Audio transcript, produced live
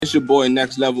It's your boy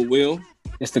Next Level Will.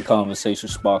 It's the Conversation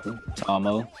Sparkle,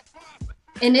 Tomo.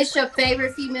 And it's your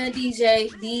favorite female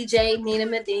DJ Nina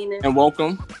Medina. And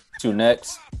welcome to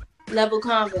Next Level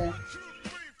Convo.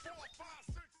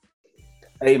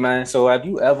 Hey man, so have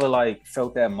you ever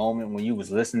felt that moment when you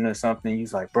was listening to something, you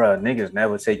was like, bruh, niggas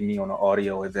never take me on an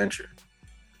audio adventure?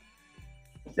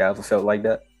 You ever felt like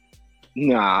that?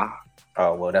 Nah.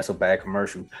 Oh, well, that's a bad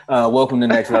commercial. Welcome to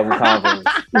Next Level Convo.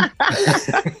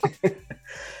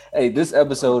 Hey, this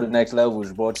episode of Next Level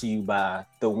is brought to you by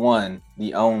the one,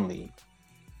 the only,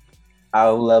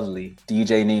 our lovely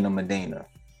DJ Nina Medina.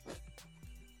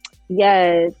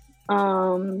 Yes.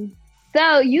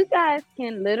 So you guys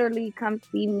can literally come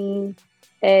see me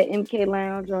at MK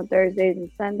Lounge on Thursdays and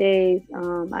Sundays.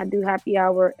 I do happy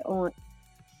hour on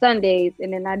Sundays,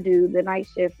 and then I do the night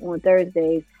shift on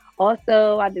Thursdays.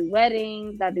 Also, I do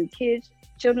weddings, I do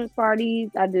children's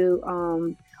parties, I do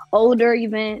older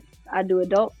events, I do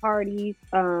adult parties,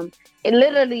 and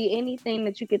literally anything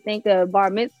that you could think of, bar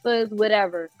mitzvahs,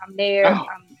 whatever. I'm there. Oh.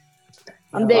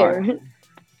 I'm there.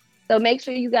 So make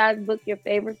sure you guys book your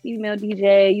favorite female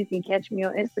DJ. You can catch me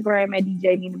on Instagram at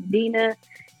DJ Nina Medina,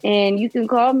 and you can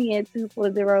call me at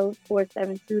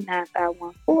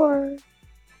 240-472-9514.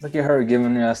 Look at her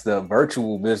giving us the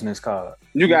virtual business card.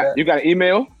 You got an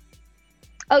email?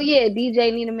 Oh yeah,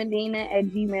 DJ Nina Medina at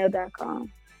gmail.com.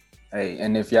 Hey,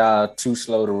 and if y'all too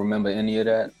slow to remember any of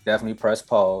that, definitely press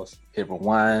pause, hit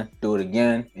rewind, do it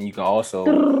again, and you can also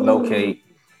locate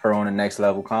her on the Next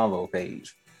Level Convo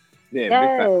page.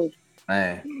 Yeah, Yes.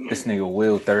 Man, this nigga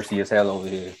Will thirsty as hell over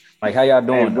here. Like, how y'all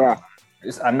doing? Hey, bro.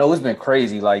 I know it's been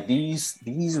crazy. Like these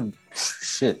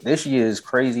shit, this year is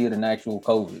crazier than actual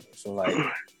COVID. So like,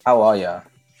 how are y'all?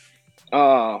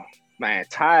 Oh man,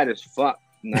 tired as fuck,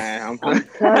 man. I'm telling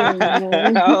you,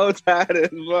 man. I'm tired as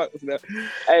fuck.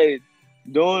 Hey,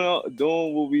 doing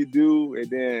what we do, and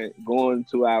then going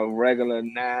to our regular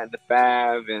 9 to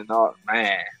 5, and all.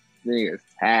 Man, niggas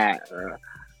tired.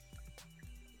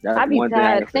 That's I be one thing I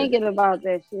tired can say. thinking about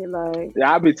that shit. Like,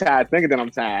 Yeah, I be tired thinking that I'm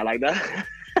tired like that.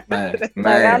 Man,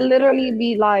 like I literally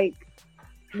be like,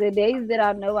 the days that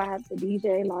I know I have to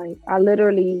DJ, like I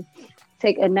literally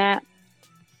take a nap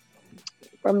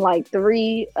from like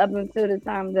 3 up until the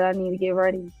time that I need to get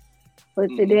ready. But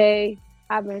today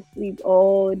I've been asleep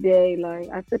all day.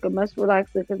 Like I took a muscle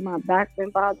relaxer because my back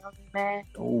been bothering me, man.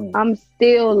 Ooh. I'm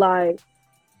still like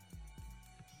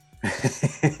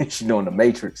She doing the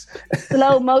Matrix.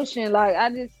 slow motion. Like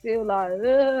I just feel like,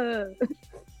 ugh.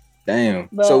 Damn.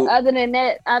 But So other than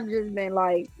that, I've just been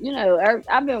like,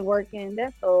 I've been working.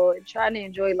 That's all. Trying to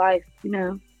enjoy life, hey,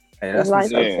 that's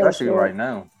life what's up, is so especially short. right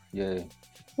now. Yeah,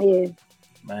 Yeah,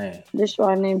 man. just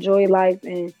trying to enjoy life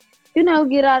and get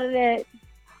out of that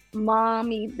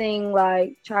mommy thing.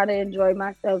 Like try to enjoy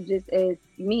myself just as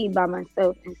me by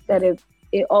myself instead of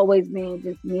it always being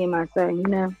just me and my son.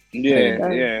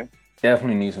 Yeah.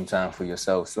 Definitely need some time for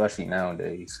yourself, especially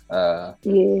nowadays. Yeah.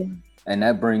 And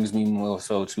that brings me more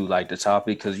so to like the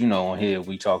topic, because on here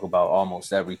we talk about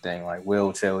almost everything. Like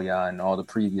Will tell y'all in all the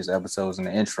previous episodes in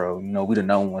the intro, we the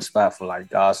number one spot for like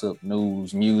gossip,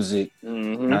 news, music.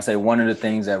 And I say one of the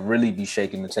things that really be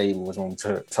shaking the table is when we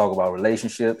talk about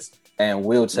relationships, and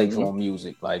Will takes on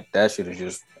music. Like that shit is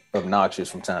just obnoxious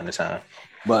from time to time.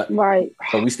 But Right.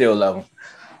 so we still love him.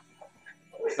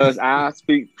 Because I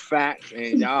speak facts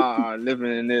and y'all are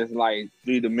living in this like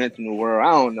 3-dimensional world.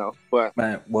 I don't know. But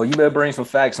Man, well, you better bring some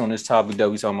facts on this topic that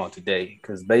we talking about today.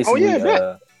 Because basically,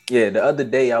 bet. the other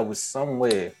day I was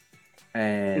somewhere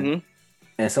and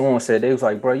someone said, they was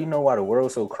like, bro, you know why the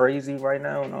world's so crazy right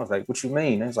now? And I was like, what you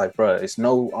mean? And it's like, bro, it's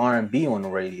no R&B on the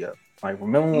radio. Like,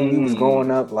 remember when we was growing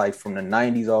up, like from the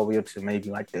 90s all the way up to maybe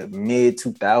like the mid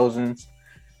 2000s?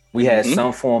 We had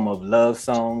some form of love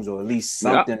songs, or at least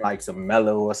something like to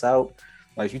mellow us out.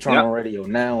 Like you turn on radio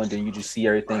now, and then you just see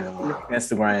everything on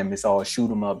Instagram. It's all shoot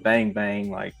 'em up, bang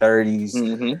bang, like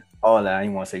 30s, all that. I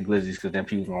didn't want to say glizzies because then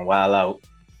people gonna wild out.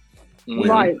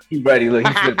 Right. He ready? Look,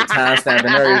 he flipped the timestamp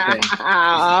and everything.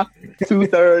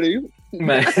 2:30.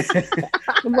 Man.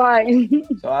 Right.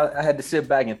 So I had to sit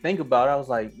back and think about it. I was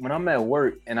like, when I'm at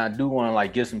work and I do want to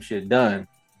like get some shit done,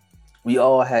 we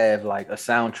all have like a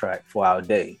soundtrack for our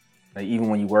day. Like even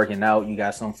when you're working out, you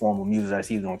got some form of music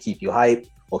that's either gonna keep you hype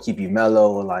or keep you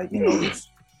mellow, or like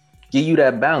just give you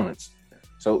that balance.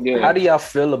 So how do y'all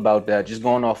feel about that? Just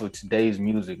going off of today's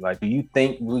music, like, do you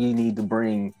think we need to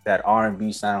bring that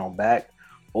R&B sound back,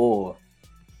 or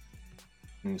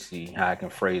let me see how I can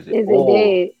phrase it? Is it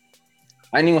dead?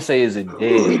 I didn't even say is it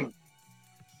dead,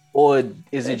 or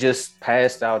is it just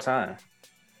past our time?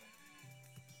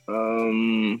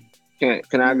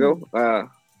 Can I go?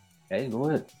 Hey, go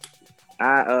ahead.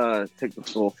 I take the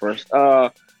floor first.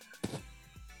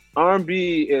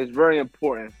 R&B is very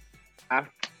important. I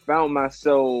found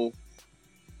myself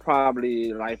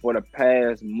probably like for the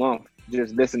past month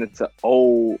just listening to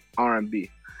old R&B.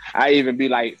 I even be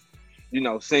like,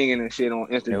 singing and shit on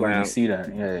Instagram. Yeah, you see that,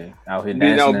 out here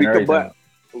dancing and everything.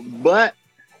 But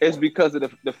it's because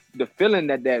of the feeling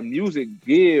that music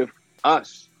give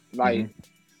us. Like,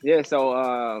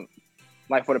 so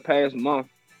like for the past month,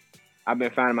 I've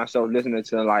been finding myself listening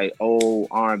to like old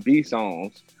R&B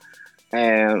songs,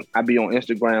 and I be on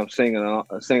Instagram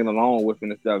singing along with it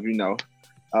and stuff,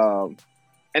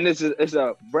 and it's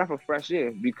a breath of fresh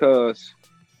air because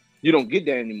you don't get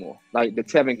that anymore. Like the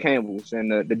Tevin Campbells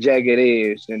and the Jagged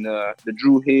Edge and the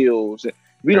Drew Hills,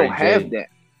 we don't have that.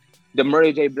 The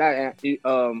Mary J. Blige, the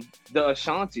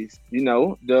Ashantis,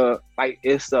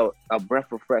 it's a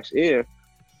breath of fresh air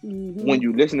when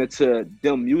you listen to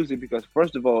them music, because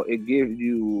first of all, it gives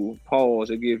you pause,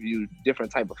 it gives you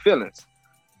different type of feelings.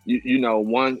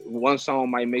 One song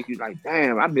might make you like,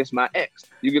 damn, I miss my ex.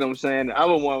 You get what I'm saying? The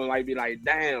other one might be like,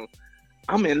 damn,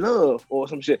 I'm in love or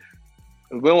some shit.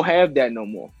 We don't have that no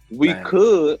more. We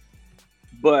could,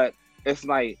 but it's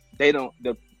like they don't.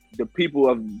 The people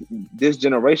of this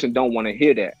generation don't want to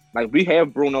hear that. Like we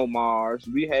have Bruno Mars.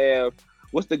 We have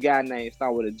what's the guy name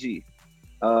start with a G?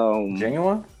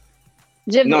 Genuine?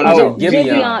 No,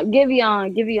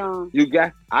 Giveon.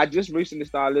 I just recently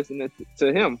started listening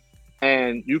to him,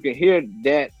 and you can hear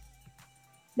that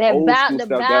the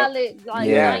ballad, like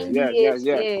yeah.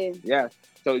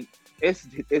 So it's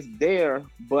there,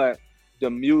 but the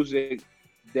music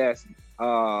that's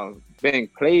being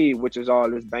played, which is all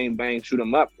this bang bang shoot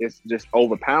 'em up, it's just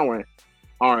overpowering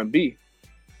R&B.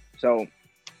 So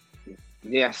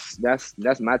yes, that's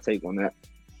my take on that.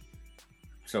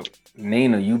 So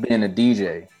Nina, you being a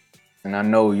DJ, and I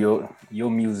know your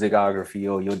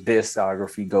musicography or your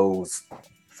discography goes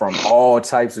from all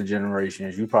types of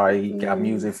generations. You probably got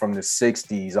music from the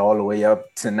 60s all the way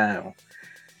up to now.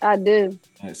 I do.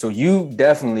 So you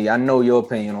definitely, I know your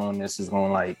opinion on this is going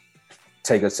to like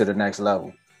take us to the next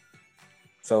level.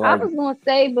 So I was going to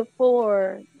say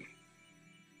before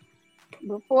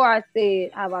I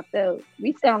said how I felt,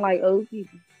 we sound like old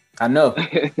people. I know.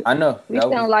 We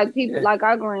sound like people like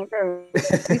our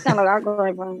grandparents. We sound like our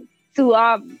grandparents to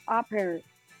our parents.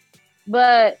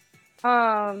 But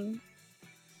I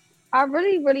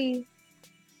really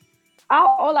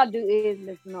all I do is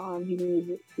listen to R&B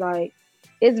music. Like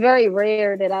it's very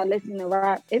rare that I listen to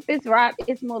rap. If it's rap,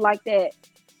 it's more like that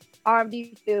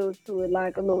R&B feels to it,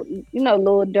 like a little,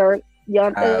 Lil Durk,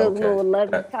 Young Thug, Lil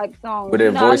Lovey type song. But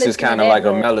their voice is kind of like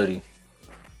a melody.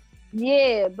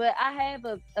 Yeah, but I have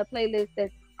a playlist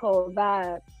that's called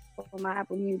Vibe on my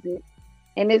Apple Music,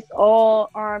 and it's all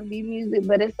R&B music,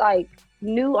 but it's like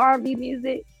new R&B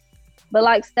music, but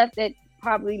like stuff that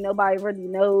probably nobody really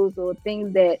knows, or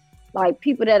things that like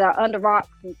people that are under rocks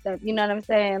and stuff. You know what I'm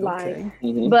saying? Like,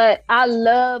 but I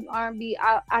love R&B.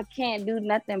 I can't do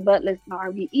nothing but listen to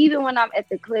R&B. Even when I'm at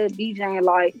the club DJing,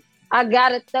 like I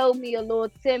gotta throw me a little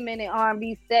 10-minute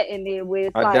R&B set in there where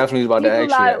it's I definitely was about to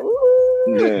ask like, you. Ooh.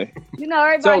 Yeah.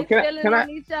 Everybody feeling on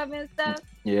each other and stuff.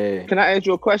 Yeah. Can I ask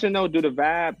you a question though? Do the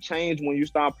vibe change when you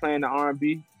start playing the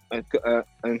R&B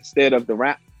instead of the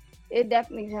rap? It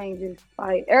definitely changes.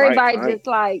 Like everybody just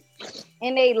like,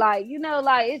 and they like,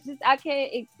 like it's just I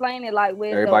can't explain it. Like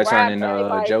with everybody the rap, turning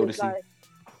Jodeci. Like,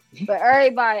 but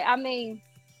everybody, I mean,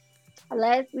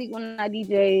 last week when I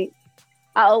DJ'd,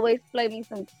 I always play me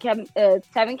some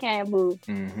Tevin Campbell,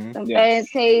 some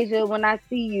Fantasia, When I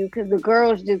See You, because the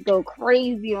girls just go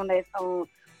crazy on that song.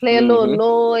 Play a little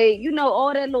Lloyd,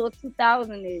 all that little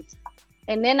 2000-ish.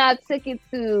 And then I took it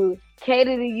to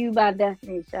Cater to You by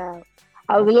Destiny's Child.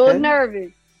 I was a little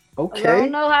nervous. Okay. I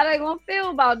don't know how they're going to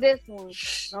feel about this one.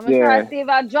 I'm going to try to see if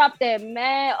I drop that,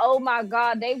 man. Oh, my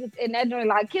God. They was in that joint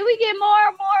like, can we get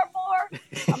more?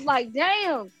 I'm like,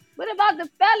 damn. What about the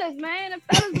fellas, man? The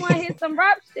fellas want to hear some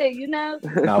rap shit, Nah,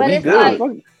 but we it's good.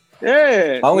 like,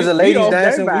 as long as the ladies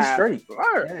dancing, we straight.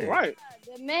 Right.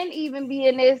 The men even be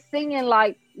in there singing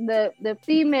like the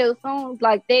female songs,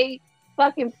 like they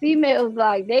fucking females,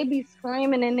 like they be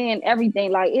screaming in there and everything.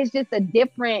 Like it's just a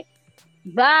different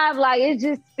vibe. Like it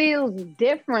just feels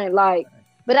different. Like,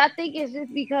 but I think it's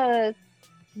just because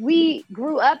we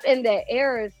grew up in that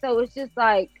era, so it's just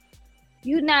like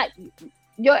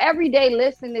your everyday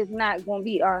listen is not going to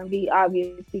be R&B,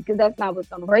 obviously, because that's not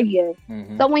what's on the radio.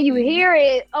 So when you hear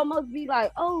it, almost be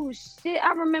like, oh shit!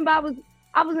 I remember I was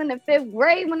in the 5th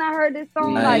grade when I heard this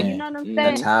song. Man, like, you know what I'm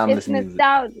saying? Timeless it's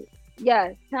nostalgic. Music.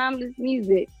 Yes, timeless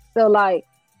music. So like,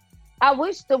 I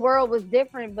wish the world was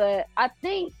different, but I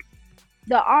think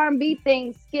the R&B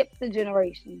thing skips a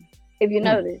generation. If you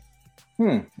notice.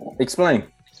 Explain.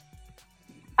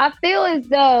 I feel as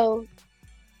though,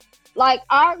 like,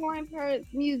 our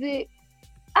grandparents' music,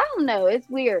 I don't know, it's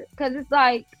weird because it's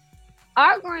like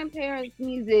our grandparents'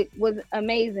 music was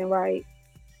amazing, right?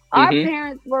 Our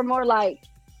parents were more like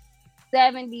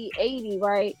 70, 80,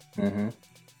 right?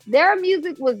 Their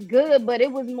music was good, but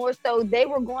it was more so they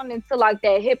were going into like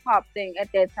that hip hop thing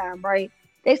at that time, right?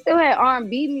 They still had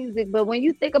R&B music, but when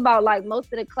you think about like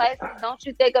most of the classics, don't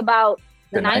you think about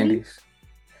the 90s?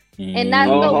 And not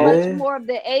so much more of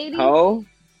the 80s.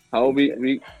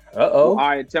 All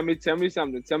right, tell me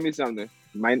something.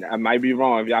 I might be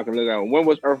wrong if y'all can look at it. When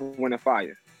was Earth, Wind and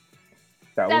Fire?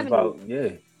 That was about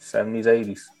 70s,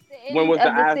 80s. When was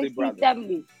the Isley Brothers?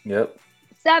 70s. Yep.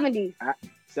 70s.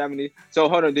 70s. So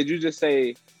hold on, did you just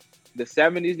say the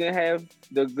 70s didn't have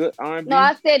the good R&B? No,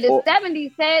 I said the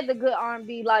 70s had the good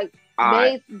R&B, like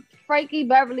Maze, Frankie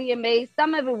Beverly and Maze.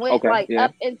 Some of it went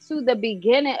up into the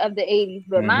beginning of the 80s,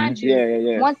 but mind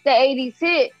you, once the 80s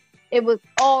hit, it was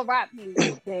all rap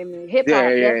music, hip hop.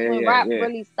 That's when rap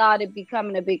really started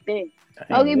becoming a big thing.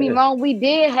 Don't get me wrong, we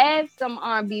did have some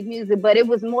R&B music, but it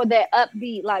was more that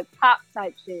upbeat, like pop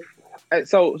type shit.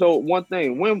 So one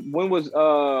thing, when was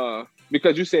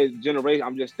because you said generation,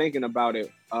 I'm just thinking about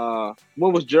it.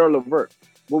 When was Gerald Levert?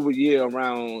 What was year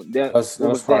around that? That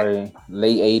was probably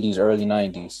late 80s, early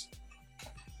 90s.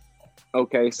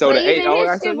 Okay, so but the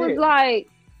his shit was like.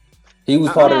 He was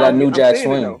part of that New Jack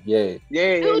Swing.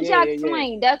 New Jack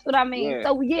Swing. That's what I mean. Yeah.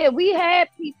 So we had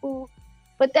people,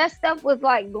 but that stuff was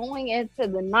like going into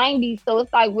the 90s. So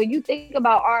it's like when you think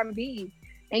about R&B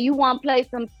and you want to play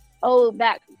some old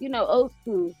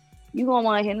school, you gonna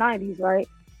want to hear 90s, right?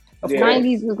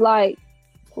 90s was like,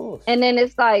 of course. And then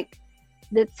it's like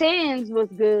the 10s was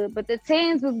good, but the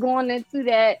 10s was going into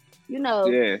that,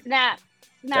 snap,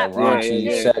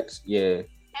 raunchy sex,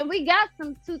 And we got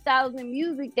some 2000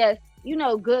 music that's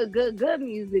good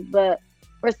music, but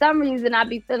for some reason I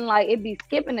be feeling like it be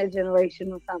skipping a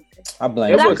generation or something. I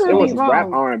blame it. It was rap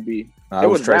R&B. It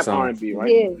was rap R&B,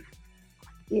 right?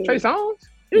 Yeah. Trey Songz?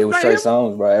 It was Trey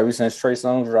Songz, bro. Ever since Trey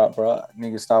Songz dropped, bro,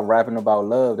 niggas stopped rapping about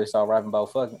love. They started rapping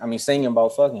about fucking. I mean, singing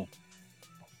about fucking.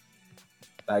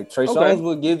 Like Trey Songz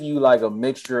would give you like a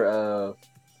mixture of,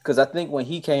 because I think when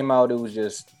he came out, it was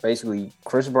just basically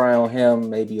Chris Brown, him,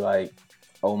 maybe like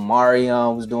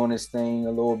Omarion was doing his thing a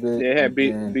little bit. Yeah, had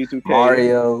B2K.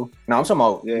 Mario. No, I'm talking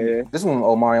about this one.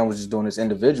 Omarion was just doing his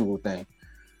individual thing.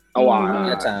 Oh, wow.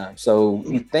 At that time. So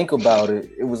you think about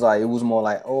it, it was more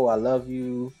like, oh, I love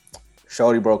you.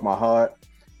 Shorty broke my heart.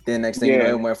 Then next thing you know,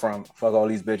 it went from fuck all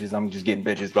these bitches, I'm just getting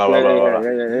bitches, blah blah blah.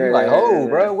 Like, oh,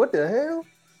 bro, what the hell?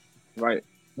 Right.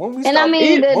 When we the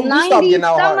 90s,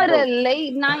 some of the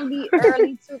late 90s,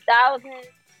 early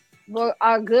 2000s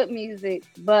are good music,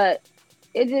 but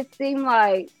it just seemed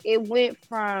like it went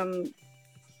from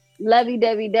lovey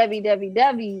dovey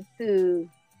to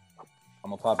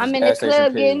I'm in the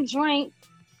club getting drinks,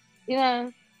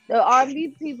 the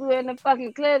R&B people in the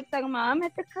fucking club talking about I'm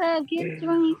at the club getting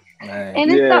drinks,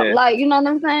 and it's something like, you know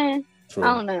what I'm saying? True.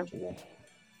 I don't know.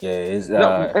 Yeah, it's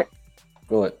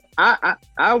go ahead.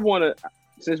 I wanna,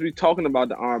 since we're talking about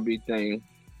the R&B thing,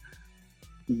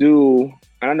 and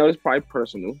I know it's probably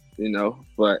personal,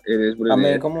 but it is what it is. I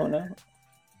mean, come on now.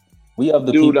 We have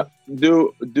the people.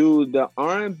 Do the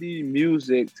R&B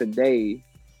music today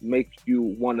make you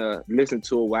want to listen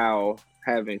to it while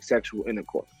having sexual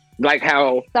intercourse? Like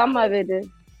how some of it is.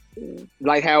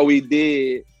 Like how we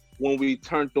did when we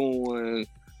turned on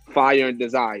Fire and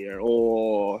Desire,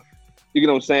 or you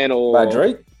know what I'm saying, or by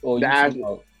Drake, or you talking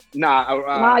about?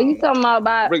 You talking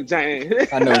about Rick James?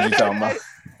 I know what you talking about.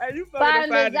 Hey, Fire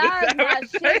and Desire is my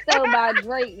shit though by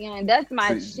Drake, man. That's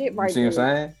my shit right there. You see what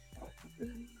I'm saying?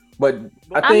 But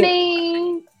I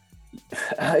mean,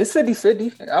 it's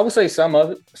 50-50. I would say some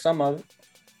of it.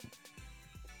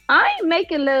 I ain't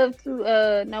making love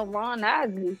to no Ron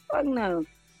Isley. Fuck no.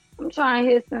 I'm trying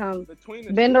to hit some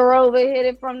bend her over, hit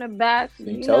it from the back.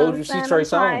 She told you she's Trey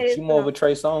Songz. She more of a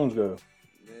Trey Songz girl.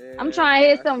 Yeah, I'm trying to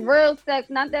hit some real sex,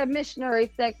 not that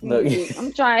missionary sex music.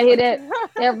 I'm trying to hit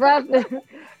that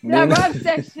rough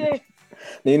sex shit.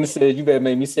 Nina said, "You better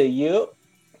make me say yep."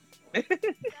 I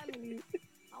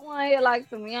want to hear like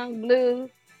some Young Blue,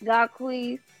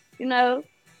 Jacquees,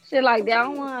 shit like that. I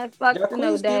don't want to fuck to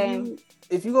no damn.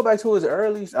 If you go back to his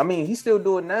early, I mean, he still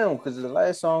do it now because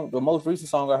the most recent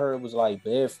song I heard was like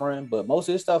Bad Friend, but most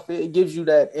of his stuff, it gives you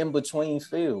that in between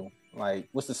feel. Like,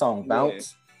 what's the song?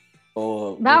 Bounce?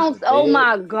 Or Bounce, oh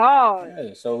my God.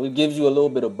 Yeah, so it gives you a little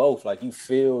bit of both. Like, you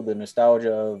feel the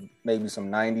nostalgia of maybe some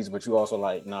 90s, but you also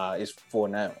like, nah, it's for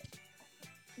now.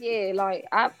 Yeah, like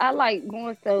I like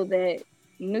more so that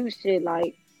new shit.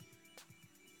 Like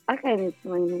I can't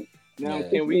explain it. Now,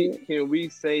 Yeah. can we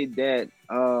say that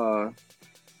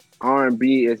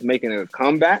R&B is making a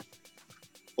comeback,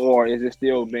 or is it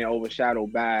still being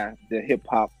overshadowed by the hip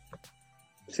hop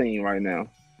scene right now?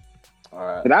 All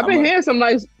right. But I've been hearing some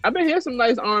nice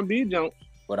R&B jumps.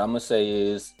 What I'm gonna say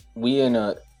is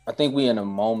I think we in a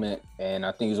moment, and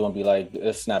I think it's gonna be like,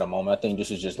 it's not a moment. I think this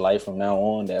is just life from now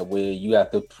on, that where you have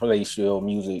to place your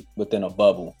music within a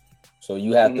bubble. So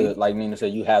you have to, like Nina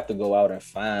said, you have to go out and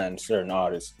find certain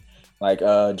artists. Like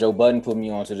Joe Budden put me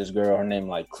onto this girl, her name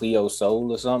like Cleo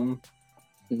Soul or something.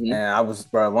 And I was,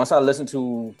 bro, once I listened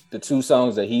to the 2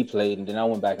 songs that he played, and then I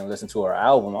went back and listened to her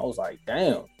album, I was like,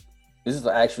 damn, this is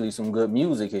actually some good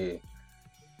music here.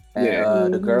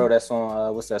 And the girl that's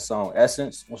on, what's that song?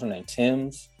 Essence? What's her name?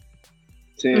 Tim.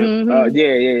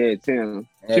 Yeah, Tim.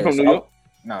 Yeah, She from New York?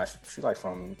 Nah,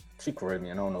 she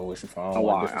Caribbean. I don't know where she from. I Oh, don't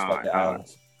want wow. to disrespect the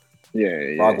islands. Yeah.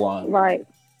 Wagwan. Right.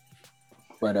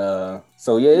 But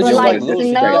so yeah, it's But just like like little shit.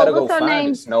 You Snow, gotta go what's her find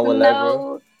name? it. Snow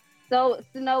Allegra. So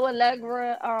Snow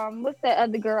Allegra. What's that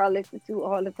other girl I listen to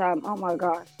all the time? Oh my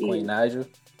gosh. Queen Naija.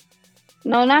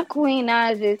 No, not Queen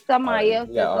Naija. Somebody else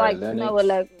that's like Snow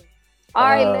Allegra.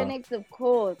 Ari Lennox, of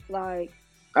course. Like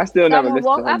I still never listened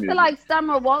to her I music. feel like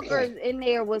Summer Walker's in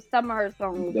there with some of her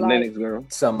songs. The like, Lennox girl.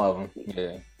 Some of them,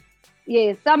 yeah.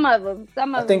 Yeah, some of them.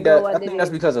 I think that's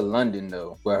because of London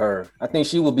though. With her, I think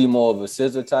she would be more of a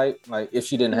SZA type. Like if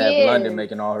she didn't have London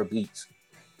making all her beats.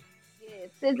 Yeah,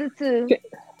 SZA too.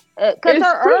 Because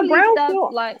her early stuff,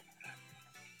 like.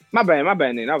 My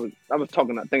bad, Nina. I was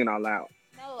thinking out loud.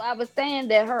 No, I was saying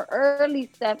that her early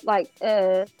stuff, like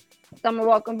Summer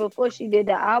Walker, before she did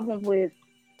the album with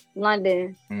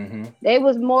London, they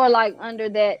was more like under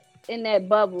that, in that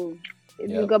bubble. If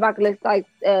you go back and listen, like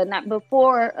not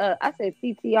before, I said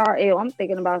CTRL. I'm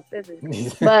thinking about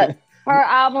SZA, but her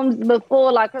albums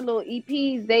before, like her little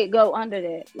EPs, they go under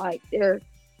that, like they're.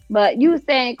 But you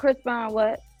saying Chris Brown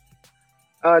what?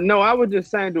 No, I was just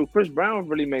saying, do Chris Brown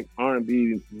really make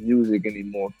R&B music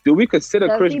anymore? Do we consider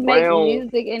Does Chris he Brown make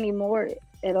music anymore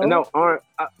at all? No,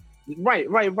 right.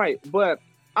 But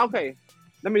okay,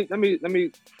 let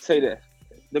me say this: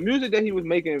 the music that he was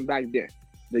making back then,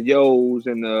 the Yo's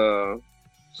and the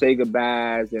Say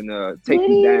Goodbyes and Take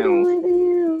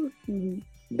You Down,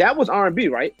 that was R&B,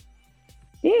 right?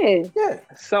 Yeah.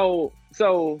 So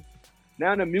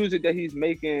now the music that he's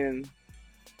making,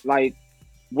 like.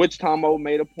 Which Tomo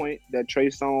made a point that Trey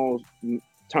Songz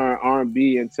turned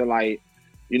R&B into, like,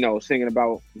 you know, singing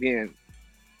about being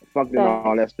fucked and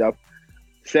all that stuff,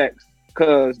 sex.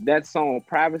 Cause that song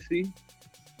Privacy,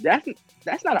 that's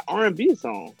not an R&B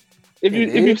song. If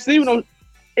you see what I'm,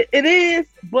 it is,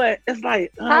 but it's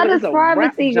like how does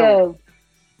Privacy go?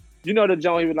 You know the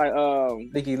joint he was like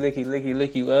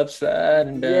licky you upside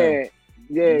and down.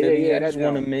 Yeah. That's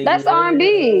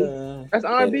R&B. That's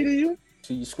R&B to you?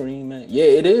 To you screaming? Yeah,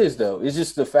 it is though. It's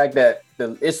just the fact that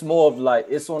it's more of like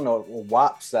it's on the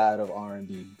WAP side of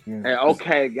R&B. You know?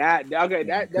 Okay, that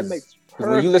makes.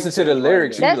 When you listen to the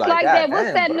lyrics, that's you like that. What's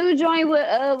damn, that bro. new joint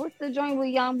with what's the joint with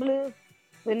Young Blue?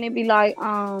 Wouldn't it be like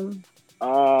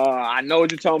I know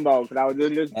what you're talking about because I was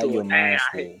just listening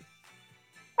to it.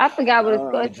 I forgot what it's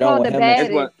called. It's called The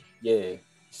Baddest. Yeah.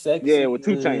 Sexy. Yeah, with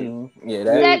 2 Chainz. Yeah,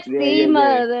 sexy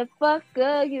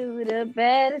motherfucker, you the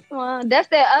baddest one. That's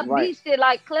that upbeat shit,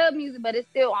 like club music, but it's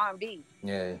still R&B.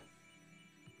 Yeah.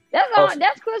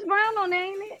 That's Chris Brown on there,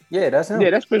 ain't it? Yeah, that's him. Yeah,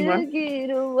 that's Chris Brown. Get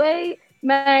away,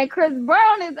 man. Chris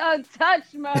Brown is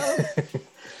untouched, mode.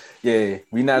 Yeah,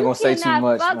 we not gonna say too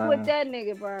much, fuck man. with that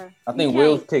nigga, bro. I think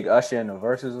we'll kick Usher in the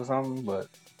verses or something, but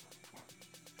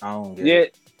I don't get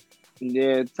it.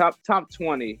 Yeah, top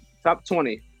 20.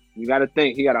 You got to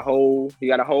think he got a whole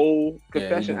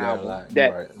Confession album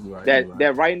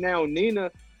that right now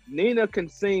Nina can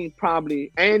sing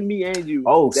probably, and me and you.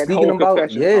 Oh, speaking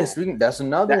about song. That's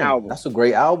another album. That's a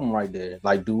great album right there.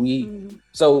 Like, do we?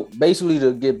 So basically,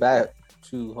 to get back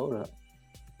to hold up.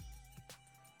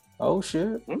 Oh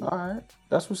shit! All right,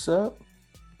 that's what's up.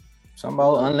 Something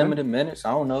about unlimited minutes.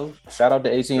 I don't know. Shout out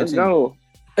to AT&T. Let's go.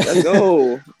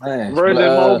 Man, Virgin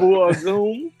Mobile or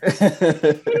Zoom.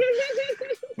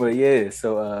 But yeah,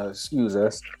 so excuse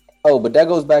us. Oh, but that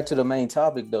goes back to the main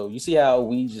topic though. You see how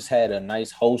we just had a nice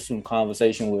wholesome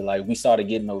conversation where like we started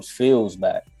getting those feels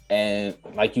back. And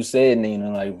like you said,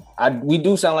 Nina, like we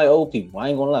do sound like old people. I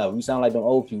ain't gonna lie. We sound like them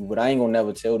old people, but I ain't gonna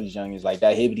never tell these youngins like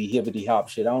that hippity hop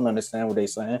shit. I don't understand what they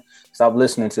saying. Stop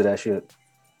listening to that shit.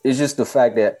 It's just the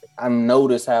fact that I've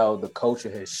noticed how the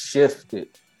culture has shifted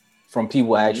from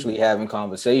people actually having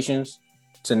conversations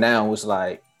to now it's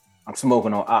like I'm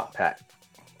smoking on Op Pack.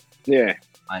 Yeah.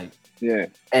 Like, yeah.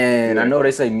 And Yeah. I know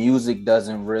they say music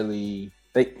doesn't really.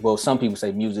 Some people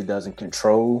say music doesn't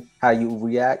control how you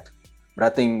react, but I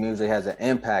think music has an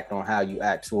impact on how you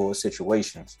act towards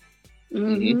situations.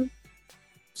 Mm-hmm.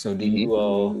 So do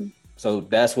you? So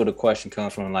that's where the question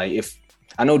comes from. Like, if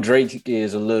I know Drake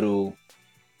is a little.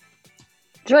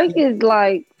 Drake is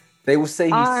like They would say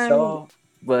he's soft,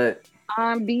 but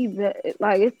R&B,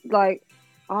 like it's like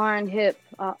R and hip,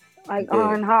 like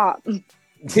R and hop.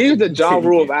 He's the Ja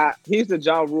Rule of our. He's the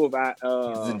Ja Rule of our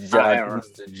era.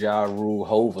 He's the Ja Rule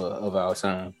Hova of our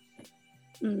time.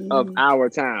 Of our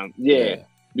time, yeah.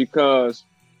 Because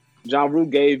Ja Rule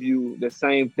gave you the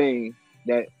same thing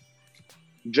that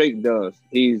Drake does.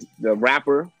 He's the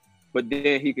rapper, but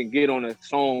then he can get on a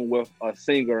song with a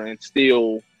singer and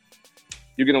still,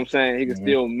 you get what I'm saying? He can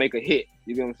still make a hit.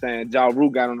 You get what I'm saying? Ja Rule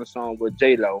got on a song with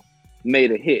J-Lo,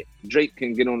 made a hit. Drake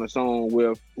can get on a song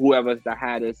with whoever's the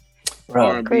hottest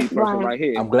R&B person right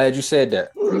here. I'm glad you said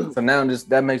that. So now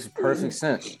that makes perfect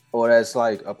sense. Or that's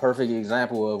like a perfect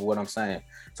example of what I'm saying.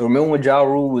 So remember when Ja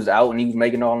Rule was out and he was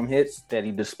making all them hits that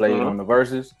he displayed on the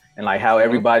verses, and like how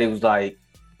everybody was like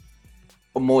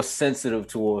more sensitive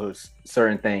towards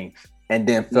certain things. And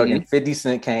then fucking 50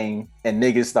 Cent came and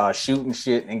niggas started shooting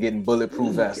shit and getting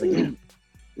bulletproof vests again.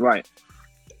 Right.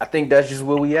 I think that's just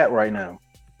where we at right now.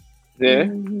 Yeah.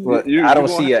 But I don't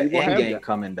see an end game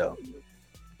coming though.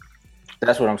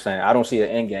 That's what I'm saying. I don't see an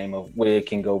end game of where it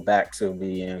can go back to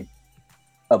being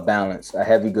a balance, a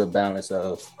heavy good balance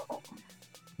of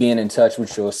being in touch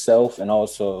with yourself and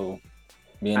also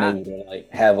being able to like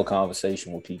have a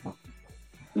conversation with people.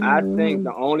 I think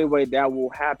the only way that will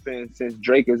happen, since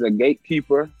Drake is a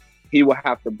gatekeeper, he will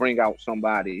have to bring out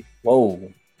somebody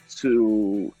to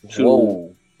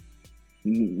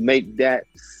make that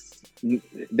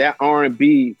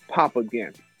R&B pop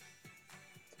again.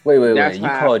 Wait. You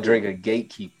call Drake a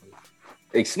gatekeeper?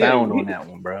 Expound on that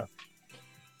one, bro.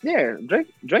 Yeah,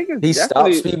 Drake is. He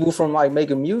stops people from like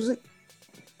making music.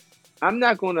 I'm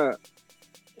not gonna.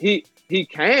 He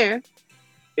can.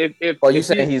 If you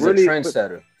saying he's really a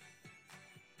trendsetter?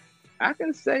 I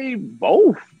can say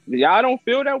both. Y'all don't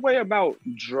feel that way about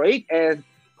Drake as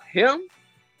him,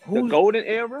 the golden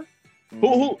era.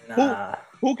 Who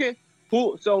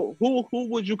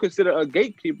would you consider a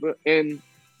gatekeeper in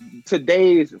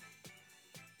today's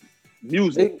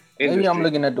music industry? Maybe I'm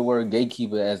looking at the word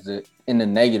gatekeeper as in the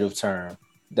negative term.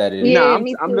 That is. No,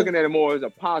 I'm looking at it more as a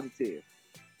positive.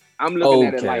 I'm looking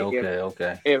at it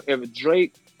like if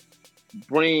Drake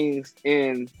brings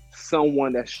in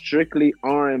someone that's strictly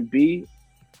R&B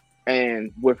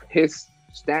and with his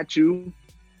with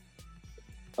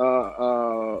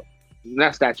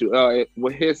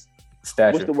his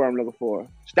stature. What's the word I'm looking for?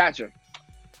 Stature.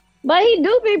 But he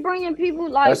do be bringing people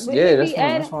like that's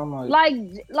what I'm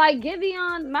like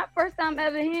Giveon. My first time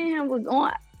ever hearing him was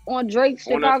on Drake's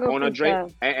Chicago on a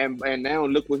Drake, and now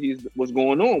look what's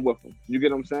going on with him. You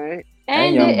get what I'm saying?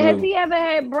 And has he ever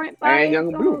had Brent Fayez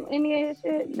on any of his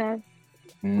shit?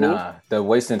 Nah, the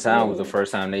Wasting Time was the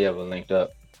first time they ever linked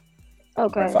up.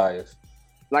 Okay. Brent Fayez.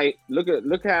 Like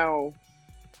look how,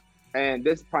 and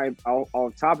this is probably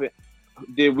off topic.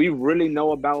 Did we really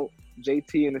know about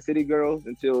JT and the City Girls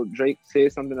until Drake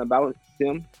said something about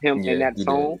him in that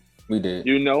song? We did.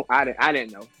 You know, I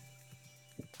didn't know.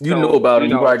 You knew about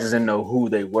them. You probably just didn't know who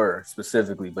they were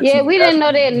specifically. But we didn't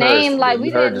know their name. Like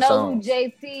we didn't know who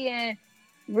JT and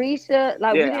Risha.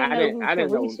 Like we didn't know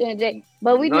who Risha and Jay.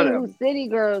 But we knew who City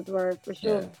Girls were for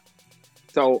sure. Yeah.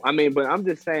 So I mean, but I'm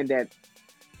just saying that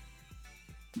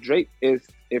Drake is,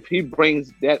 if he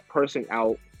brings that person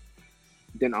out,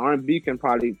 then R&B can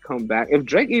probably come back. If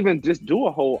Drake even just do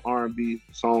a whole R&B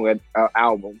song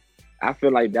album, I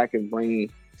feel like that can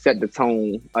set the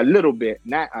tone a little bit,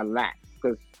 not a lot,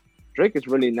 because Drake is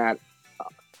really not.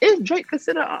 Is Drake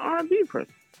considered an R&B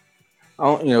person?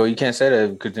 You can't say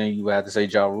that because then you have to say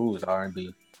Ja Rule is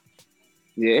R&B.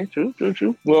 Yeah, true.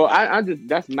 Well, I just,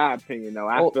 that's my opinion though.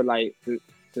 I feel like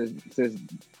since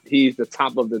he's the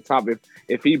top of the top,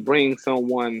 if he brings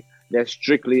someone that's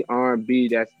strictly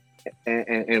R&B,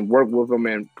 and work with them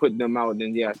and put them out,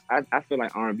 then yes, I feel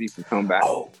like R&B can come back.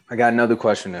 I got another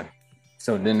question then.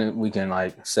 So then we can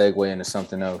like segue into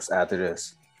something else after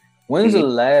this. When's the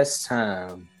last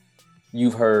time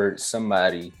you've heard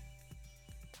somebody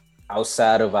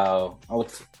outside of I would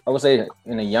say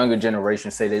in a younger generation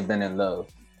say they've been in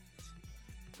love?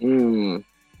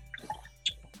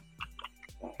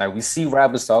 Like we see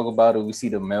rappers talk about it. We see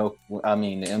the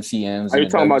MCMs. Are you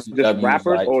talking about just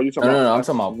rappers, or are you talking about? No, I'm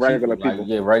talking about regular people.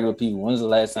 Like, regular people. When's the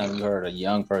last time you heard a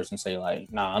young person say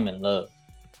like, "Nah, I'm in love"?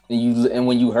 And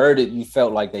when you heard it, you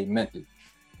felt like they meant it.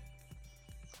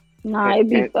 Nah, it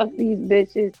be fuck these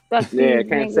bitches, fuck these can't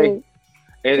niggas. say. And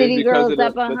it's City because girls of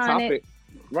up the behind topic,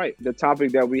 right? The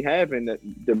topic that we have and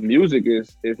the music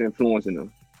is influencing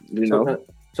them. You know.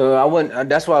 So I wouldn't.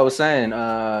 That's what I was saying.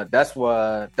 That's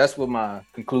what my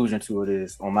conclusion to it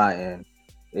is on my end.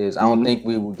 Is I don't think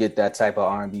we will get that type of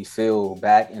R&B feel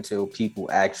back until people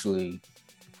actually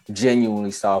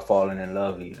genuinely start falling in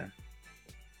love again.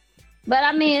 But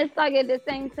I mean, it's like at the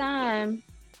same time,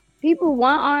 people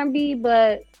want R&B,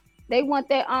 but they want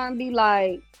that R&B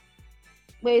like,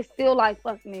 but it's still like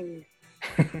fuck niggas.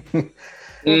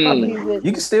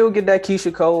 You can still get that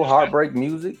Keisha Cole heartbreak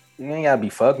music. You ain't gotta be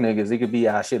fuck niggas. It could be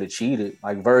I should have cheated,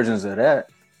 like versions of that.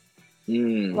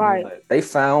 Right. Like, they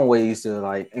found ways to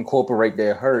like incorporate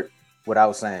their hurt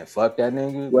without saying fuck that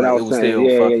nigga. Without it was saying,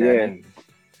 still fuck that nigga.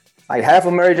 Like half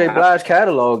of Mary J. Blige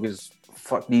catalog is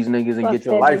fuck these niggas and get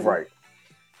your life right.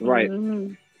 Right.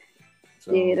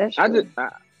 So, yeah, that's true.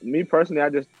 Me personally,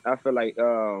 I feel like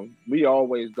we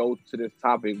always go to this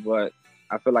topic, but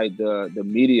I feel like the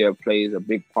media plays a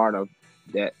big part of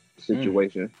that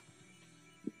situation.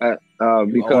 Because on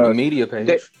the media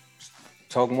page,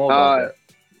 talk more about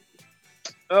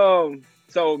that.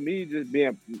 So me just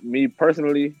being me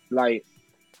personally, like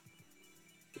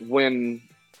when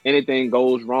anything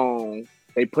goes wrong,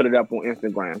 they put it up on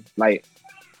Instagram. Like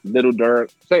Lil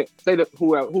Durk, say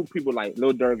who people like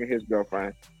Lil Durk and his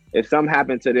girlfriend. If something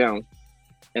happened to them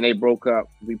and they broke up,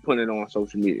 we put it on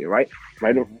social media, right?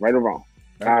 Right or wrong.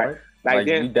 All right. Like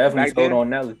then, we definitely spoke on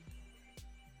Nelly.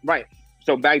 Right.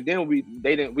 So back then we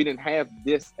didn't have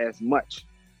this as much,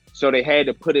 so they had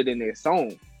to put it in their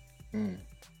song.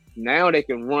 Now they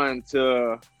can run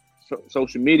to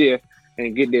social media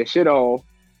and get their shit off,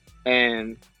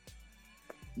 and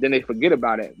then they forget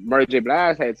about it. Mary J.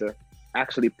 Blige had to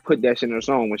actually put that shit in her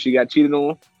song when she got cheated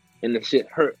on, and the shit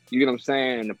hurt. You get what I'm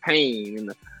saying? The pain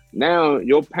and now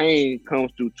your pain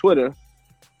comes through Twitter.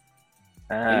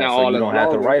 And now so all you don't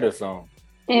have to write a song.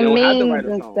 And memes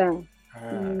and stuff.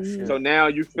 So now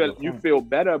you feel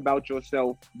better about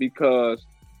yourself because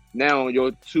now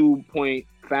your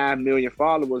 2.5 million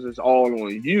followers is all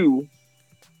on you,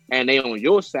 and they on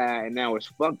your side. And now it's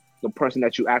fuck the person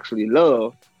that you actually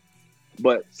love.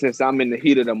 But since I'm in the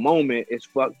heat of the moment, it's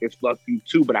fuck you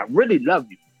too. But I really love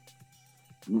you.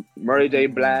 Mary J.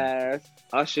 Blige,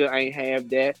 Usher ain't have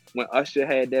that. When Usher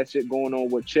had that shit going on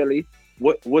with Chili,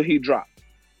 what he dropped?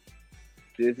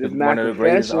 This is one of the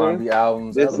greatest R&B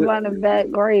albums ever. This is one of the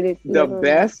greatest.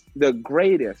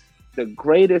 The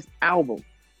greatest album.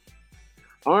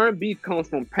 R&B comes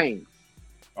from pain.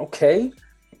 Okay.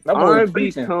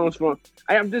 R&B comes from.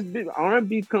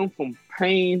 R&B comes from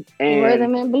pain and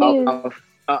rhythm and blues.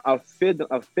 A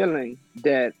feeling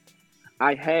that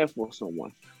I have for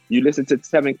someone. You listen to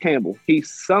Tevin Campbell. He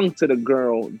sung to the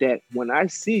girl that when I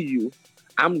see you,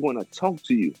 I'm gonna talk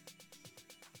to you.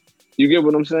 You get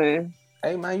what I'm saying?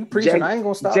 Hey man, you preaching. I ain't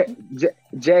gonna stop.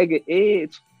 Jagged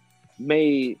Edge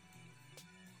made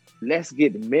Let's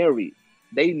Get Married.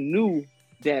 They knew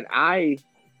that I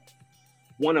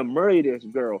want to marry this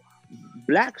girl.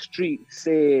 Blackstreet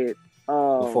said,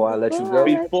 before I let you go.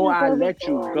 Before I let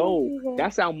you go.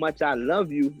 That's how much I love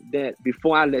you. That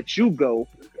before I let you go,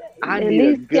 I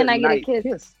need a good night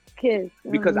kiss.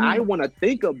 Because I want to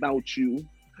think about you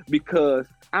because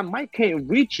I might can't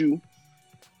reach you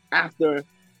after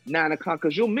 9 o'clock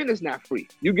because your minute's not free.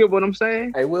 You get what I'm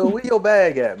saying? Hey, Will, where your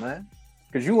bag at, man?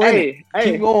 Because you in it.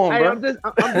 Keep going, bro. I'm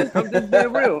just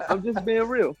being real. I'm just being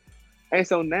real. And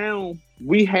so now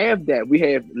we have that. We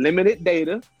have limited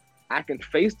data. I can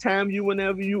FaceTime you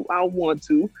whenever I want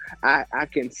to. I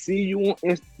can see you on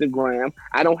Instagram.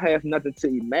 I don't have nothing to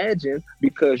imagine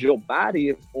because your body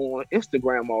is on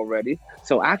Instagram already.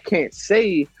 So I can't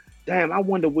say, damn, I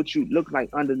wonder what you look like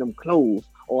under them clothes.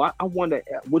 Or I wonder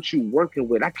what you working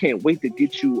with. I can't wait to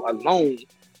get you alone.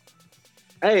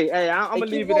 Hey, I'm gonna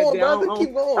leave it at that.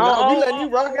 Keep going. We letting you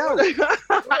rock out.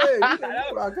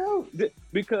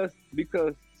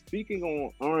 Because speaking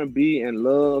on R&B and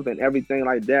love and everything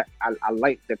like that, I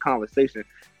like the conversation,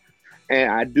 and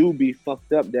I do be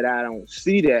fucked up that I don't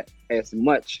see that as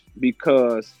much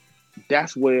because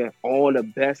that's where all the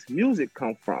best music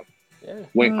come from. Yeah.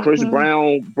 When Chris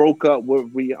Brown broke up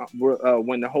with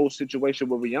when the whole situation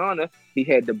with Rihanna, he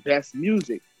had the best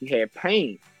music. He had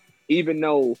pain. Even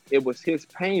though it was his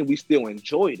pain, we still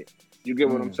enjoyed it. You get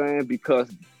what I'm saying?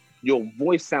 Because your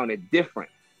voice sounded different.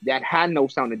 That high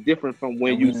note sounded different from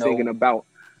when you singing about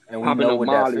and we know what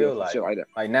that feel like. Shit like that.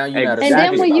 Like now you're not a and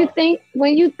then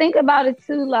when you think about it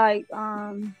too, like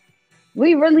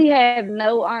we really have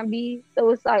no R&B, so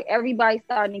it's like everybody's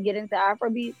starting to get into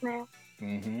Afrobeats now.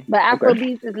 But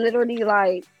Afrobeats is literally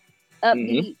like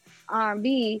upbeat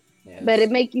R&B, Yes. but it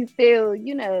make you feel,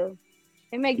 it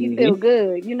make you feel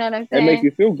good. You know what I'm saying? It make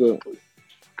you feel good.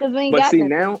 Because we ain't But got see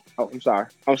nothing. now, I'm sorry.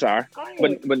 Go ahead.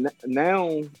 But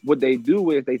now what they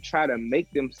do is they try to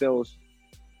make themselves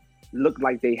look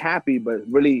like they happy, but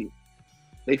really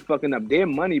they fucking up their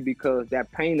money because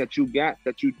that pain that you got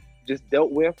that you just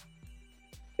dealt with,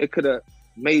 it could have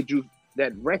made you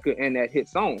that record and that hit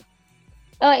song.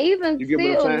 Even You get what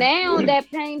I'm still saying? now, that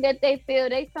pain that they feel,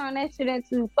 they turn that shit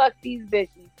into fuck these bitches.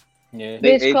 Yeah.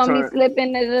 Bitch call me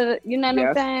slipping, you know what Yes.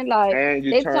 I'm saying? Like And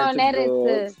you they turn turn to that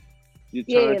drugs, into you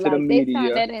turn to the like they turn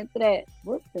media, that into that.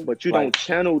 but you Like, don't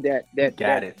channel that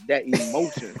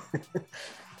emotion.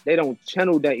 They don't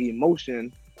channel that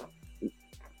emotion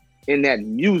in that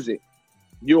music.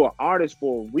 You're an artist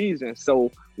for a reason.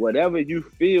 So whatever you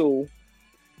feel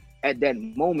at that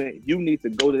moment, you need to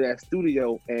go to that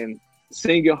studio and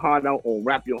sing your heart out or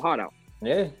rap your heart out.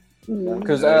 Yeah. Mhm.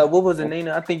 Because what was it,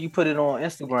 Nina? I think you put it on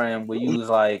Instagram where you was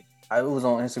like, it was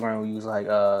on Instagram where you was like,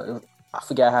 I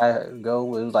forgot how it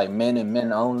go. It was like men and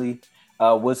men only.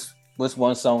 What's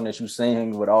one song that you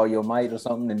sing with all your might or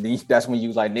something? And then that's when you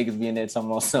was like, niggas being there talking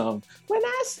about something. When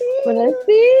I see you.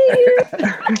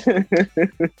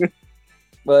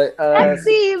 But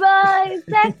sexy boys.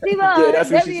 Yeah,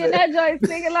 that's what They she be in said. that joint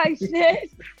singing like shit.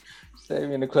 Stay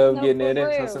in the club No, getting for in real.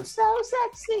 it. So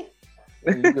sexy.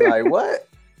 And you be like, what?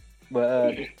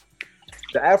 But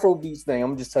the Afro beats thing, I'm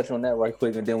gonna just touch on that right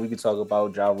quick, and then we can talk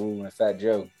about Ja Rule and Fat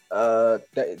Joe.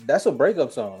 That's a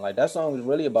breakup song. Like that song is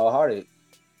really about heartache.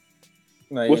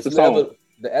 Like, What's the song?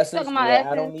 The essence. Talking about I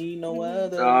Essence? don't need no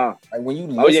other. Like when you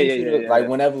listen yeah.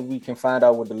 whenever we can find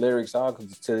out what the lyrics are,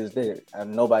 because to this day,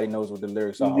 nobody knows what the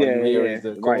lyrics are. All Yeah, you hear yeah, is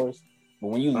the right. chorus.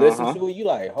 But when you listen to it, you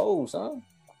like, oh, son,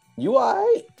 you all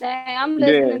right? Dang, I'm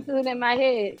listening to it in my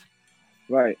head.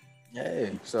 Right. Yeah.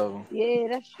 So Yeah,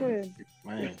 that's true.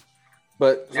 man.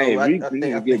 But so Hey, I we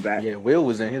think get back. yeah, Will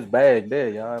was in his bag there,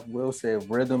 y'all. Will said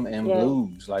rhythm and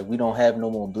blues. Like we don't have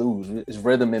no more blues. It's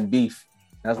rhythm and beef.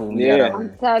 That's what we got out I'm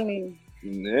here. telling you.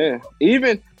 Yeah.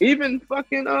 Even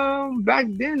fucking back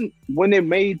then when it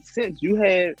made sense, you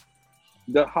had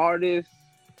the hardest,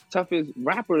 toughest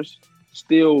rappers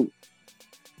still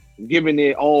giving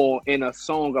it all in a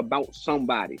song about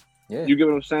somebody. Yeah. You get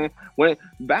what I'm saying? When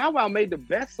Bow Wow made the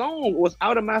best song was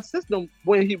Out of My System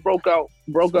when he broke up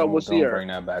with Sierra. Bring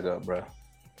that back up, bro.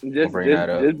 Just Bring that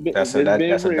up. That's a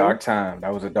dark time.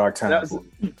 That was a dark time.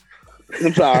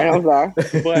 I'm sorry.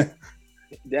 But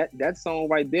that song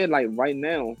right there, like right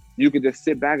now, you could just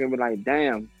sit back and be like,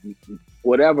 damn,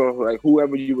 whatever, like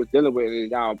whoever you was dealing with and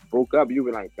y'all broke up, you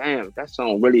were like, damn, that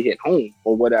song really hit home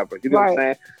or whatever. You know what I'm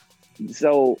saying?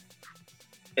 So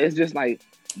it's just like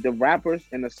the rappers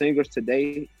and the singers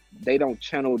today, they don't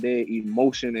channel their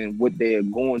emotion and what they're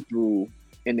going through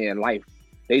in their life.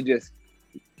 They just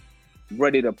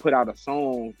ready to put out a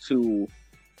song to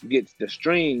get the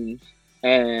streams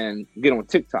and get on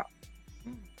TikTok.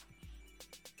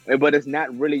 But it's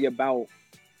not really about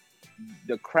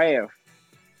the craft.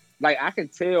 Like I can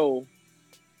tell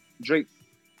Drake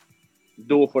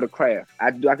do it for the craft.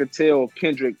 I could tell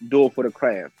Kendrick do it for the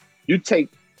craft. You take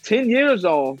 10 years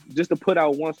off just to put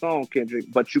out one song, Kendrick,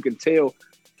 but you can tell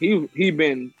he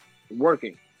been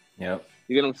working. Yep.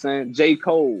 You get what I'm saying? J.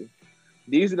 Cole.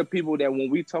 These are the people that when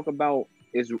we talk about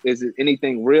is it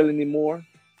anything real anymore?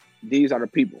 These are the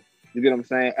people. You get what I'm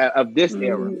saying? Of this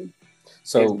era.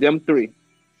 So it's them three.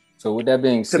 So with that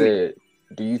being said,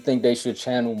 do you think they should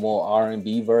channel more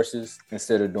R&B verses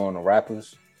instead of doing the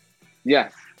rappers?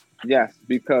 Yes,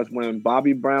 because when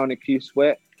Bobby Brown and Keith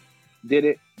Sweat did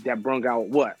it, that brung out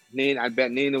what? I bet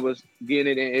Nina was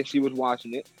getting it and she was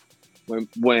watching it. When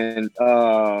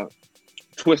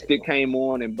Twisted came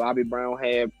on and Bobby Brown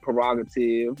had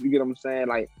Prerogative, you get what I'm saying?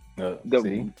 Like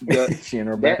she in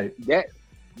her bag.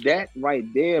 That right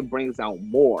there brings out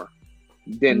more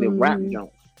than the rap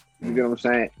jumps. You get what I'm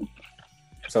saying?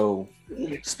 So,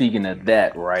 speaking of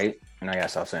that, right? And I gotta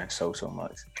stop saying so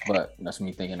much, but that's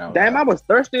me thinking out. Damn, I was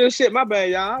thirsty as shit. My bad,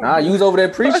 y'all. Nah, you was over there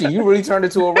preaching. You really turned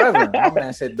into a reverend. My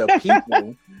man said the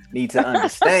people need to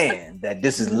understand that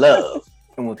this is love,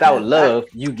 and without love,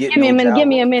 you get. Give me a minute.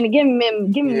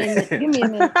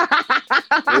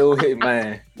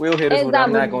 We'll hit us with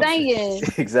I'm not gonna. Saying.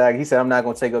 Exactly. He said I'm not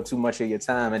gonna take up too much of your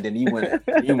time, and then he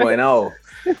went off.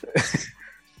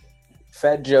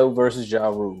 Fat Joe versus Ja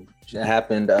Rule. It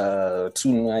happened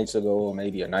 2 nights ago, or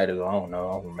maybe a night ago. I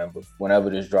don't remember. Whenever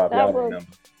this dropped, y'all remember.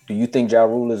 Do you think Ja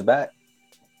Rule is back?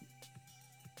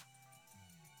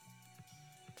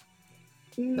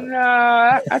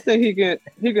 Nah, I think he can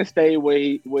stay where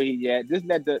he at. Just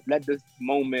let this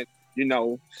moment,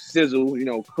 sizzle,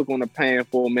 cook on the pan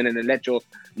for a minute and let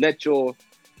your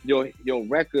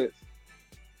records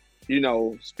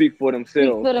speak for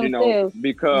themselves. themselves.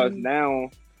 Because now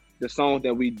the songs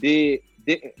that we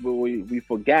we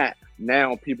forgot.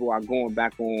 Now people are going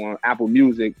back on Apple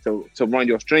Music to run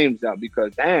your streams up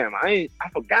because damn, I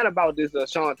forgot about this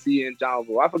Ashanti and Ja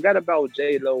Rule. I forgot about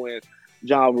J-Lo and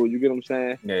Ja Rule. You get what I'm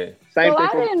saying? Yeah. Same So thing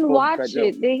I didn't watch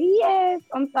it. Did he have?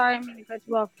 I'm sorry, I'm gonna cut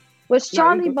you off. Was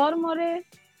Charlie Baltimore there?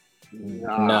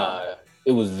 Nah,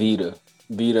 it was Vita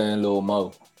and Lil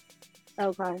Mo.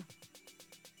 Okay.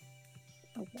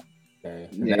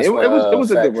 Yeah, it was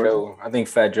a good version. I think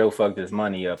Fat Joe fucked his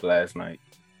money up last night.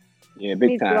 Yeah,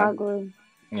 big time.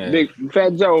 Yeah. Big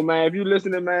Fat Joe, man. If you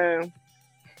listening, man,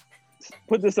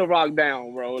 put this rock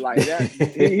down, bro. Like that,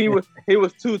 he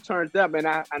was too turned up, and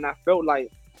I felt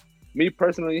like, me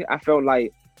personally, I felt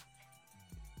like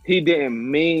he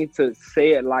didn't mean to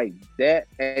say it like that,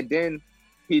 and then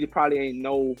he probably ain't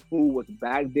know who was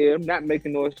back there. I'm not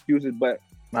making no excuses, but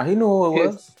he knew who it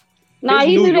was. Nah,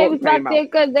 he knew they was back there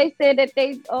because they said that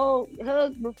they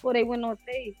hugged before they went on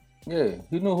stage. Yeah,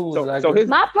 he knew who was back there. So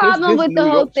my problem with the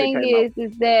whole thing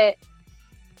is that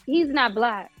he's not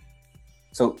black.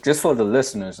 So just for the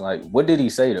listeners, like, what did he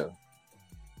say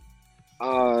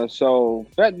though? So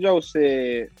Fat Joe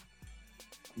said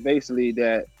basically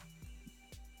that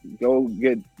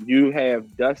you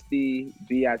have Dusty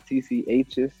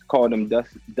BITCHs, call them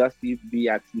Dusty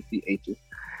BITCHs,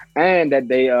 and that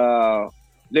they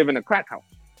live in a crack house.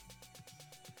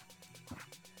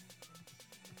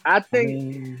 I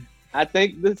think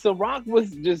the Ciroc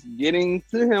was just getting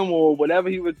to him or whatever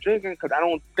he was drinking, because I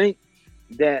don't think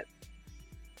that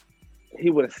he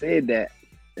would have said that.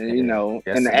 And, in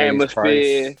the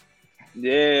atmosphere. Price.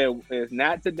 Yeah, it's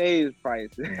not today's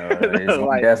price. No, it's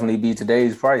like, definitely be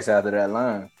today's price after that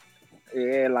line.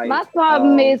 Yeah, like my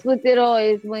problem is with it all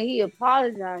is when he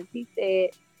apologized. He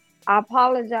said, "I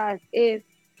apologize if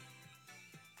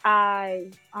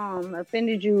I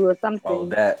offended you or something." Oh,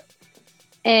 that.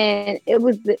 And it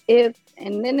was the if,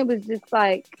 and then it was just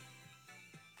like,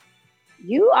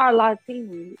 you are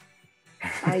Latino.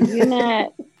 Like, you're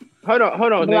not. Hold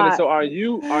on, nigga. So are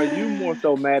you more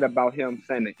so mad about him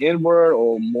saying the N-word,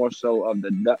 or more so of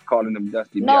calling them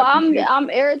Dusty? No,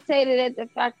 I'm irritated at the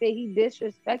fact that he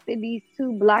disrespected these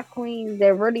two black queens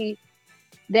that really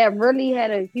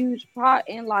had a huge part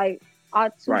in like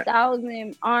our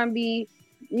 2000 R&B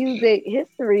music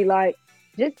history. Like,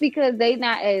 just because they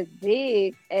not as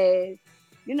big as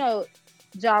Ja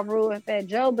Rule and Fat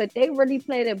Joe, but they really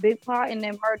played a big part in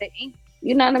that Murder Inc.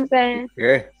 You know what I'm saying?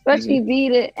 Yeah. Especially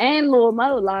Vita and Lil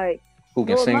Mo, like, who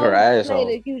can sing her ass off.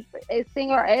 Sing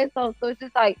her ass off. So it's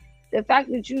just like the fact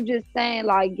that you just saying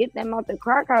like get them out the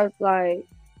crack house, like,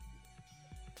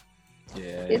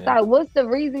 it's like, what's the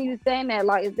reason you saying that?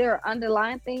 Like, is there an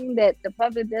underlying thing that the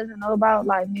public doesn't know about?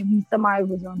 Like, maybe somebody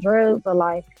was on drugs or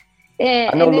like.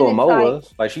 I know Lil Mo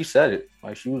was. Like, she said it.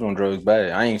 Like, she was on drugs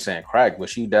bad. I ain't saying crack, but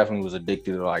she definitely was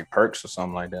addicted to like perks or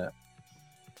something like that.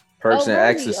 Perks and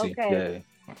ecstasy. Okay.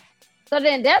 Yeah. So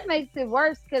then that makes it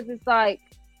worse because it's like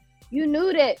you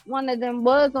knew that one of them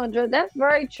was on drugs. That's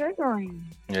very triggering.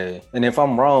 Yeah. And if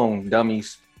I'm wrong,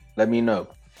 dummies, let me know.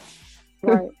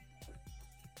 Right.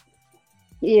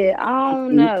 Yeah, I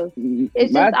don't know.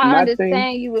 It's just I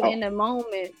understand you were in the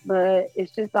moment, but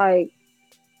it's just like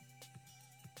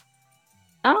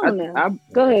I don't know.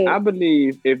 Go ahead. I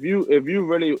believe if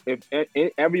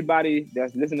everybody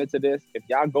that's listening to this, if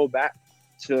y'all go back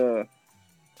to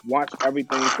watch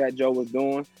everything Fat Joe was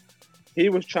doing, he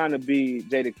was trying to be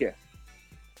Jadakiss.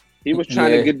 He was trying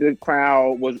to get the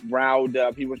crowd was riled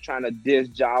up. He was trying to diss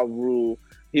Ja Rule.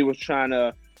 He was trying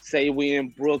to say we in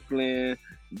Brooklyn.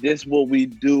 This what we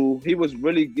do. He was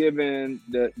really giving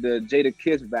the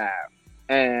Jadakiss vibe,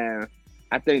 and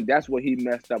I think that's what he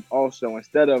messed up. Also,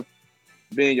 instead of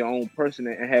being your own person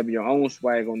and having your own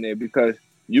swag on there, because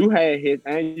you had hits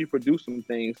and you produced some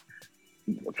things.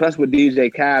 Plus with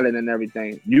DJ Khaled and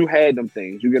everything, you had them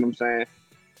things. You get what I'm saying?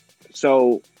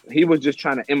 So he was just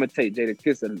trying to imitate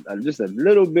Jadakiss just a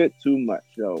little bit too much.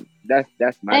 So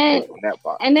that's my take on that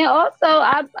part. And then also,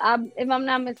 I if I'm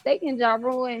not mistaken, Ja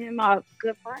Rule and him are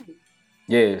good friends.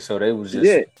 Yeah. So they was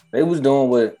just they was doing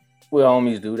what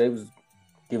homies do. They was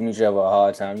giving each other a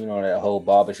hard time. You know, that whole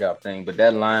barbershop thing. But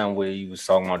that line where he was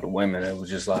talking about the women, it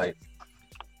was just like,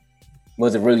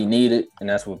 was it really needed? And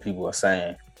that's what people are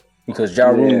saying. Because Ja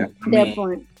Rule,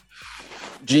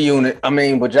 G-Unit,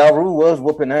 but Ja Rule was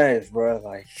whooping ass, bro.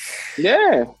 Like,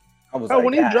 yeah. I was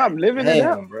when he dropped Living It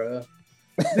Up, bro.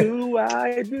 Do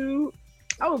I do?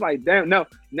 I was like, damn. No,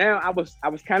 now I was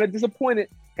kind of disappointed.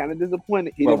 He didn't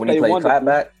when he played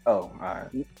Clapback? Oh, all right.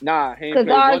 Nah, because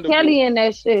R. Kelly in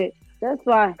that shit. That's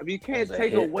why. We can't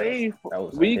take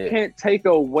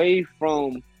away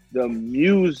from the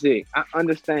music. I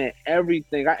understand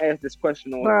everything. I asked this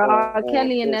question on, Bro, R.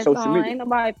 Kelly in that social song, media. ain't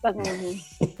nobody fucking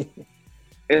with him.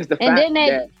 It's the And fact then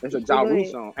that it's a Ja Rule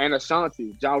song and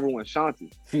Ashanti, Ja Rule and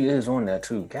Shanti. She is on that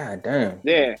too. God damn.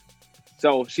 Yeah.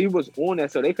 So she was on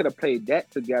that, so they could have played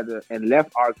that together and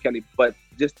left R. Kelly, but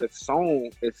just the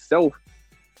song itself,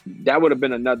 that would have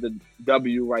been another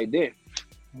W right there.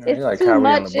 It's like too Kyrie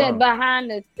much and LeBron.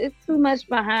 behind the. It's too much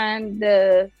behind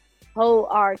the whole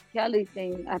R. Kelly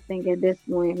thing. I think at this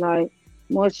point, like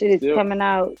more shit is Still- coming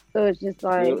out, so it's just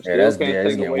like Still Yeah, can't it's take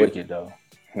getting away- wicked though.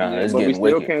 No, it's but we getting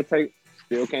still wicked.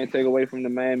 can't take away from the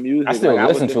man music. I still Like,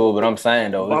 was listen just to it, but I'm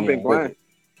saying though, it's bumping getting grind. wicked.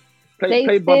 Play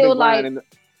They Bump still, and Grind, like- and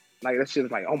like that shit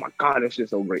is like, oh my god, that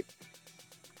shit's so great.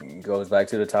 It goes back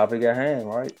to the topic at hand,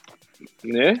 right?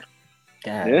 Yeah.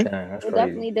 God Yeah. damn, that's it crazy.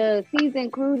 definitely does. He's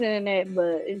included in that,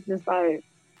 but it's just like,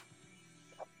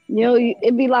 you know,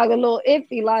 it'd be like a little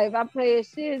iffy. Like if I play a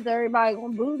shit, is everybody gonna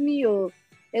boot me or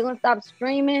they gonna stop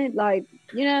streaming? Like,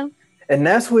 you know. And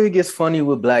that's where it gets funny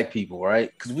with black people,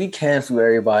 right? Because we cancel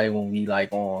everybody when we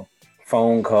like on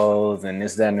phone calls and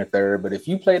this, that, and the third. But if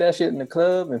you play that shit in the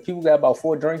club and people got about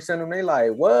 4 drinks in them, they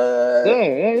like, what?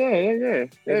 Yeah.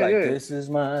 They like, this is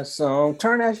my song.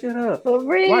 Turn that shit up. For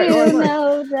real, Right.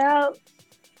 no doubt.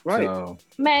 Right. So,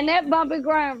 Man, that Bump and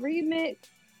Grind remix,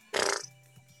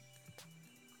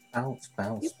 bounce,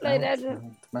 bounce, You play bounce, that-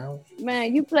 bounce, bounce.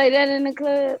 man, you play that in the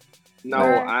club? No,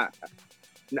 Right.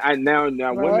 I now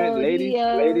women, ladies,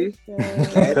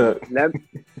 Rodeo.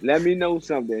 let me know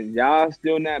something. Y'all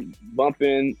still not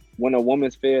bumping when a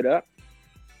woman's fed up?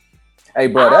 Hey,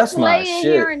 bro, that's I'll my play it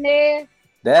shit. here and there.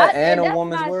 That I said and a that's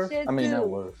woman's my worth. shit, I mean, not too.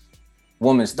 worth.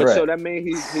 Woman's But threat. so that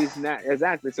means he's not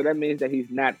exactly. So that means that he's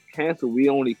not canceled. We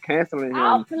only canceling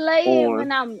I'll him. play it on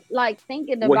when I'm like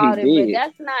thinking what he about it, did. but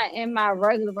that's not in my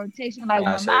regular rotation. Like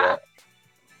I say that.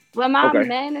 when my Okay.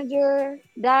 manager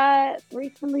died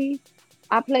recently,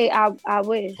 I played I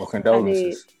Wish. Well,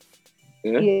 condolences.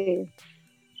 Yeah. Yeah.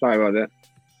 Sorry about that.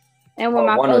 And when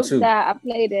my 1 or folks 2. died, I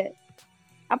played it.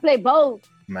 I played both.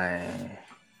 Man.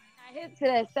 I hit to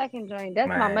that second joint. That's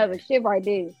my Man. mother shit right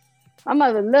there. My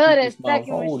mother love that It's my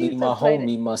second one. She homie, used my to play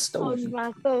homie, my that. stogie.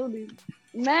 My story.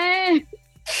 Man.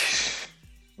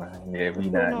 Man, yeah, we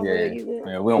Hold not. on, Yeah, wait, you good?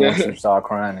 yeah, we don't want you to start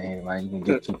crying in here, man. You can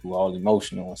get people all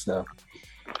emotional and stuff.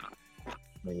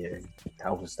 But yeah,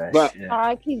 that was that But- shit.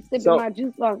 I keep sipping So- my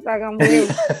juice box like I'm real.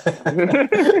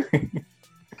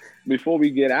 Before we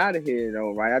get out of here,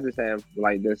 though, right? I just have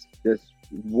like this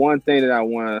one thing that I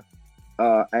want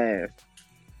to ask: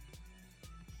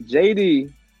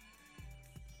 JD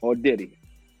or Diddy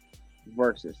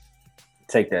versus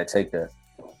Take that.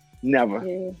 never,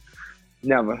 Yeah.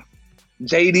 never.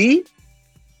 JD,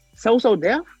 So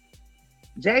Def,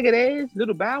 Jagged Edge,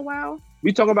 Little Bow Wow.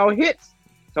 We talking about hits.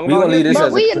 Talking We about gonna leave hits. this But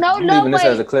as we- a, no, we no, leaving this wait.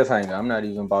 as a cliffhanger. I'm not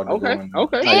even about to Okay, go in.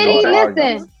 okay. Like, Diddy, don't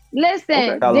argue. listen,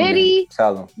 Okay. Tell 'em, Diddy, then.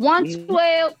 Tell 'em.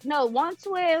 112, no,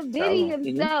 112, Diddy Tell 'em.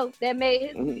 himself that made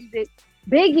his Mhm. music.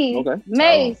 Biggie, Okay.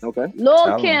 Mace, Okay. Lil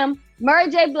Tell 'em. Kim, Mary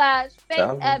J. Blige, Faith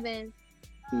Tell 'em. Evans,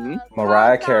 Mhm.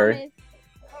 Mariah Carl Carey.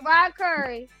 Thomas, Mariah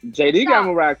Carey. JD got Stop.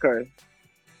 Mariah Carey.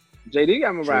 JD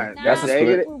got Mariah. True. That's a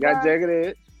Jagged, split. got Jagged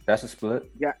Edge. That's a split.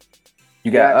 Yeah.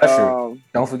 You got Usher. um,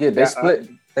 Don't forget they got, split.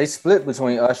 They split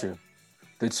between Usher,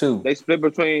 the two. They split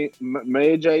between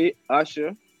Mary J.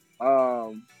 Usher.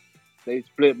 They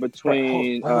split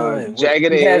between Wait,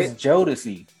 Jagged he Edge. has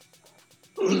Jodeci.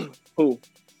 Who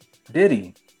Did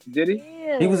he? did he?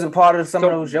 Yeah. He was a part of some So,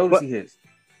 of those Jodeci but- hits.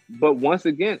 But once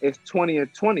again, it's 20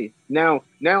 and 20. Now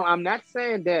I'm not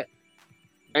saying that,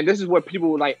 and this is where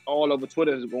people like all over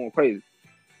Twitter is going crazy.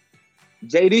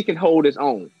 JD can hold his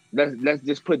own. Let's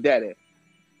just put that in,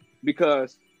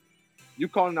 because you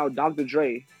calling out Dr.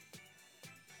 Dre,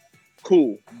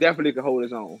 cool, definitely can hold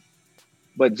his own.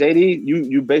 But JD,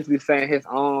 you basically saying his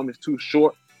arm is too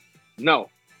short. No,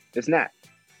 it's not.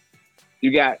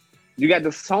 You got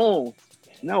the songs.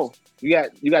 No, you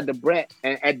got the Brat,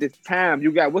 and at this time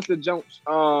you got what's the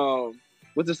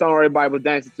song everybody was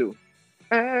dancing to?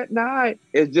 At night.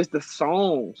 It's just the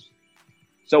songs.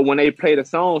 So when they play the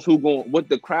songs, what's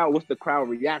the crowd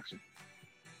reaction?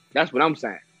 That's what I'm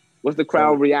saying. What's the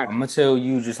crowd reaction? I'm gonna tell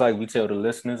you, just like we tell the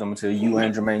listeners, I'm gonna tell you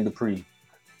and Jermaine Dupri.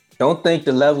 Don't think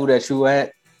the level that you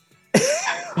at,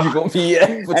 you're gonna be at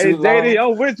for Hey too JD,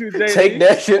 long. I'm with you, JD. Take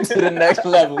that shit to the next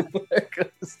level.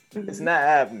 'Cause it's not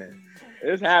happening.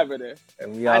 It's happening.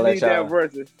 And we I all need let y'all. that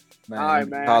versus. Man, All right,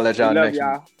 man. I'll let y'all We love next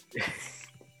y'all. week.